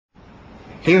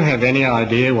Do you have any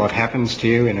idea what happens to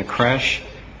you in a crash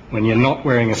when you're not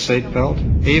wearing a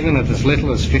seatbelt, even at as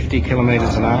little as 50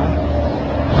 kilometres an hour?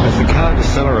 As the car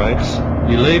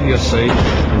decelerates, you leave your seat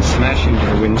and smash into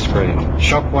the windscreen.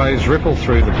 Shockwaves ripple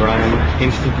through the brain,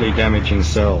 instantly damaging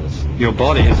cells. Your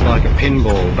body is like a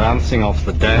pinball bouncing off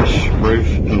the dash, roof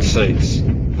and seats.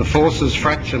 The forces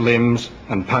fracture limbs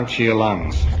and puncture your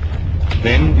lungs.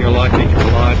 Then you're likely to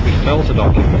collide with belted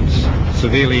occupants,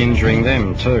 severely injuring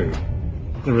them too.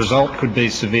 The result could be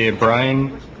severe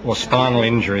brain or spinal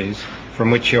injuries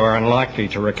from which you are unlikely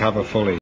to recover fully.